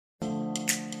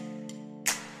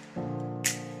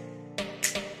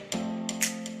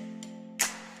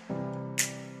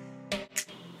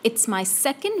It's my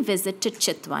second visit to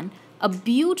Chitwan, a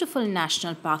beautiful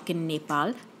national park in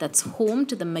Nepal that's home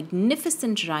to the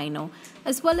magnificent rhino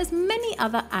as well as many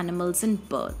other animals and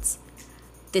birds.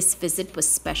 This visit was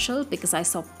special because I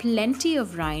saw plenty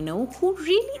of rhino who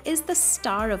really is the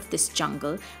star of this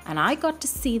jungle, and I got to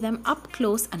see them up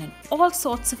close and in all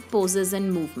sorts of poses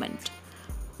and movement.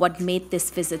 What made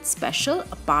this visit special,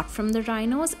 apart from the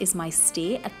rhinos, is my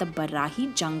stay at the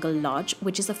Barahi Jungle Lodge,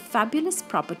 which is a fabulous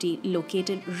property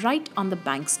located right on the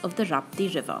banks of the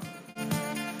Rapti River.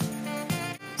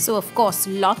 So of course,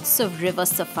 lots of river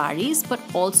safaris, but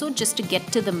also just to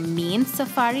get to the main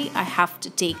safari, I have to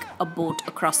take a boat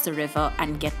across the river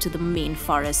and get to the main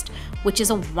forest, which is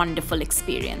a wonderful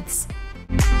experience.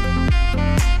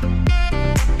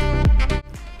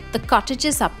 The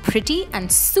cottages are pretty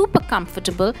and super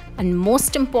comfortable, and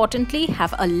most importantly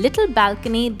have a little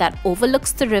balcony that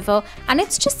overlooks the river, and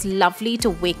it's just lovely to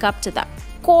wake up to that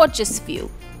gorgeous view.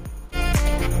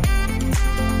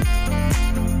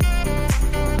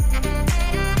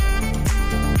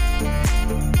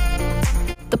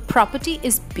 The property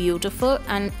is beautiful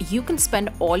and you can spend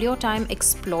all your time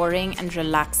exploring and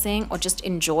relaxing or just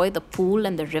enjoy the pool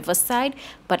and the riverside,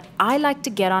 but I like to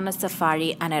get on a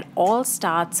safari, and it all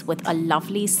starts with a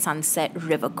lovely sunset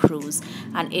river cruise,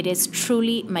 and it is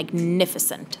truly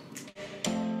magnificent.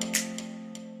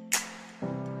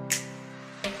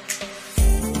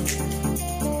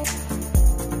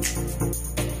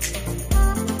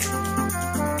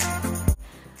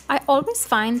 I always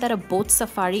find that a boat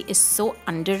safari is so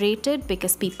underrated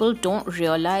because people don't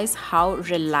realize how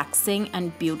relaxing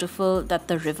and beautiful that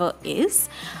the river is.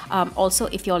 Also,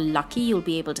 if you're lucky, you'll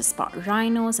be able to spot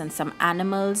rhinos and some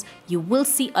animals. You will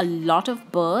see a lot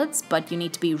of birds, but you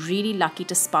need to be really lucky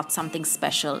to spot something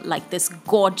special like this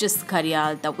gorgeous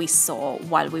gharial that we saw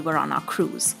while we were on our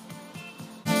cruise.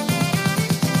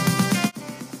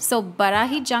 So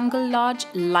Barahi Jungle Lodge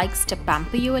likes to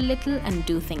pamper you a little and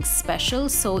do things special,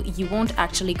 so you won't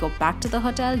actually go back to the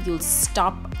hotel. You'll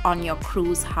stop on your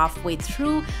cruise halfway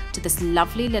through to this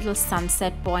lovely little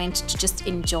sunset point to just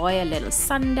enjoy a little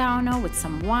sundowner with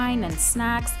some wine and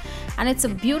snacks, and it's a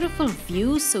beautiful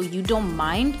view, so you don't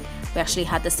mind. We actually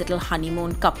had this little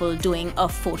honeymoon couple doing a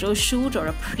photo shoot or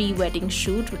a pre-wedding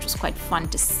shoot, which was quite fun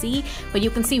to see. But you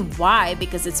can see why,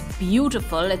 because it's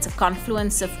beautiful. It's a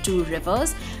confluence of two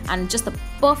rivers and just the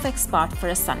perfect spot for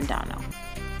a sundowner.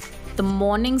 The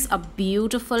mornings are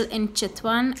beautiful in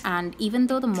Chitwan, and even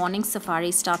though the morning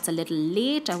safari starts a little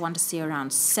late, I want to say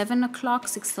around 7 o'clock,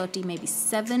 6:30, maybe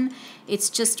 7, it's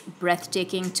just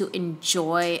breathtaking to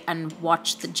enjoy and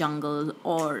watch the jungle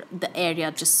or the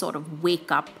area just sort of wake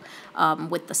up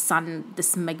with the sun,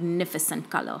 this magnificent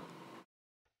color.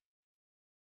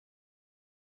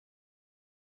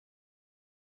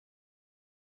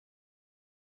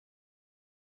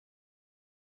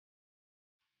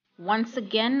 Once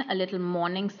again, a little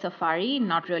morning safari,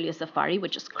 not really a safari, we're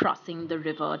just crossing the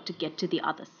river to get to the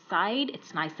other side.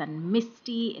 It's nice and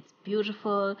misty, it's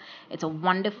beautiful, it's a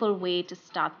wonderful way to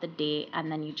start the day,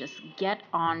 and then you just get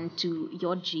on to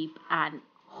your Jeep and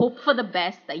hope for the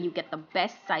best, that you get the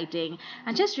best sighting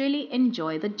and just really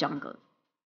enjoy the jungle.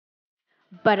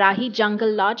 Barahi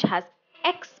Jungle Lodge has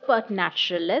expert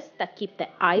naturalists that keep their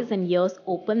eyes and ears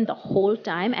open the whole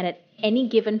time, and at any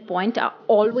given point are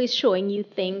always showing you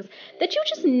things that you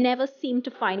just never seem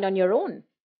to find on your own.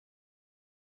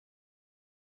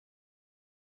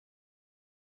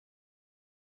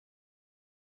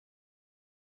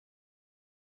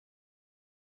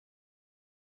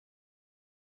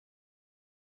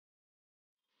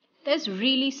 There's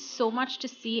really so much to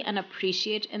see and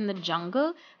appreciate in the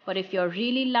jungle, but if you're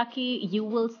really lucky, you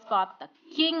will spot the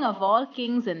king of all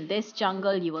kings in this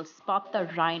jungle. You will spot the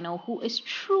rhino, who is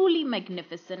truly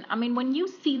magnificent. I mean, when you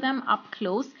see them up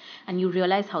close and you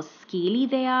realize how scaly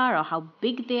they are or how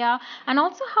big they are, and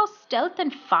also how stealth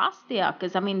and fast they are,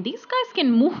 because I mean, these guys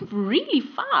can move really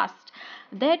fast.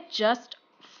 They're just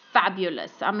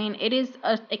fabulous. I mean, it is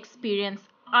an experience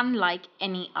unlike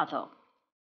any other.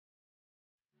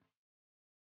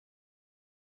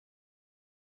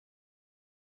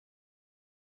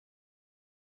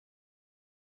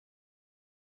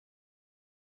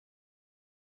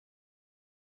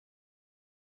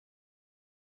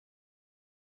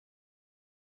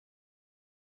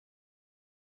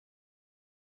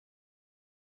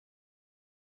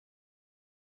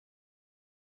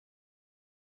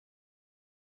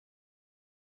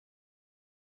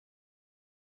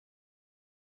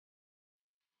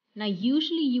 Now,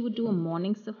 usually you would do a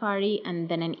morning safari and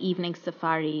then an evening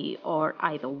safari or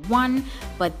either one,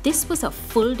 but this was a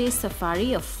full day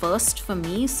safari, a first for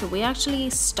me. So we actually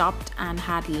stopped and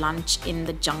had lunch in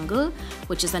the jungle,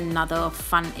 which is another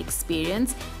fun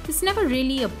experience. It's never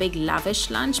really a big lavish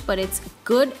lunch, but it's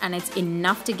good and it's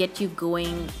enough to get you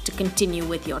going to continue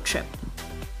with your trip.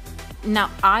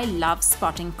 Now, I love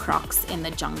spotting crocs in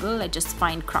the jungle. I just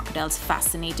find crocodiles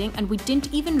fascinating, and we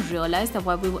didn't even realize that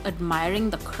while we were admiring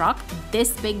the croc,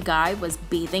 this big guy was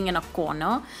bathing in a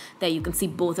corner. There you can see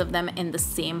both of them in the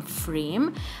same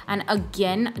frame. And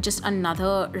again, just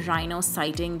another rhino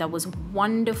sighting that was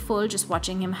wonderful. Just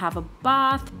watching him have a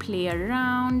bath, play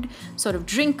around, sort of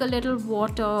drink a little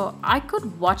water. I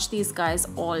could watch these guys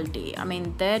all day. I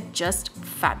mean, they're just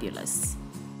fabulous.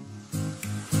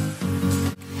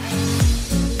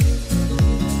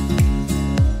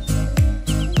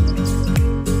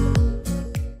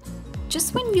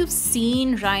 Just when you've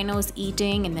seen rhinos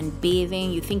eating and then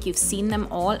bathing, you think you've seen them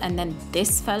all, and then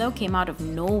this fellow came out of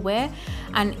nowhere,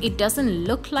 and it doesn't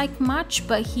look like much,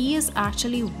 but he is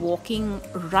actually walking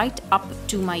right up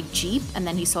to my Jeep, and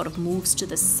then he sort of moves to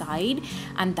the side,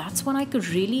 and that's when I could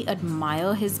really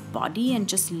admire his body and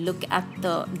just look at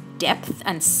the depth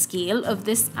and scale of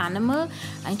this animal.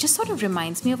 And it just sort of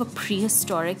reminds me of a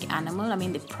prehistoric animal. I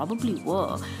mean, they probably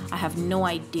were. I have no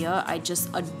idea. I just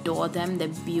adore them. They're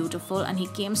beautiful. And he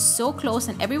came so close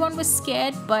and everyone was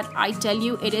scared, but I tell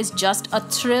you, it is just a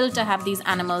thrill to have these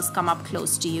animals come up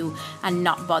close to you and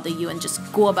not bother you and just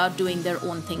go about doing their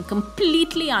own thing,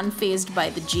 completely unfazed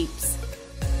by the jeeps.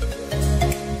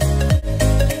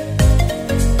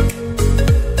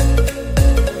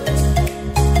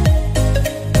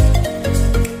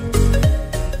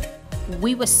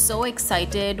 We were so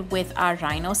excited with our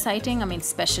rhino sighting. I mean,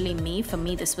 especially me. For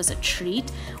me, this was a treat.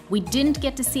 We didn't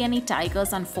get to see any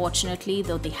tigers, unfortunately,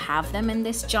 though they have them in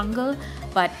this jungle,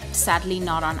 but sadly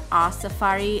not on our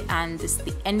safari. And this is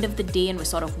the end of the day, and we're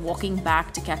sort of walking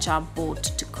back to catch our boat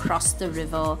to cross the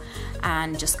river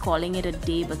and just calling it a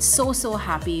day, but so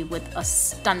happy with a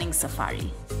stunning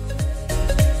safari.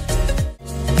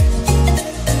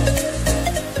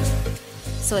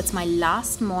 So it's my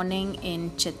last morning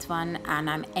in Chitwan, and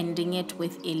I'm ending it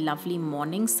with a lovely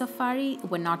morning safari.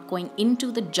 We're not going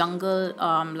into the jungle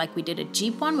like we did at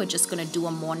Chitwan. We're just going to do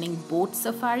a morning boat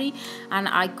safari, and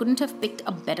I couldn't have picked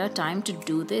a better time to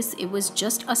do this. It was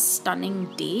just a stunning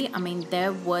day. I mean,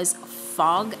 there was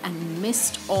fog and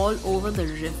mist all over the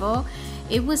river.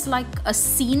 It was like a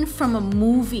scene from a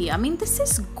movie. I mean, this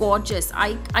is gorgeous.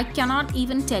 I cannot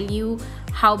even tell you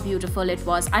how beautiful it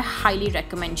was. I highly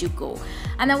recommend you go.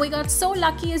 And then we got so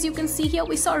lucky, as you can see here,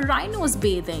 we saw rhinos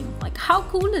bathing. Like, how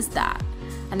cool is that?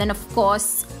 And then, of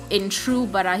course, in true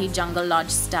Barahi Jungle Lodge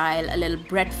style, a little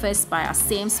breakfast by our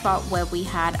same spot where we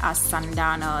had our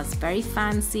sundowners. Very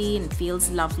fancy and feels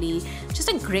lovely. Just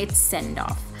a great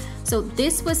send-off. So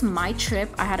this was my trip.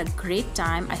 I had a great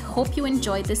time. I hope you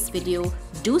enjoyed this video.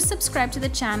 Do subscribe to the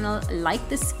channel, like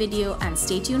this video, and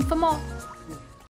stay tuned for more.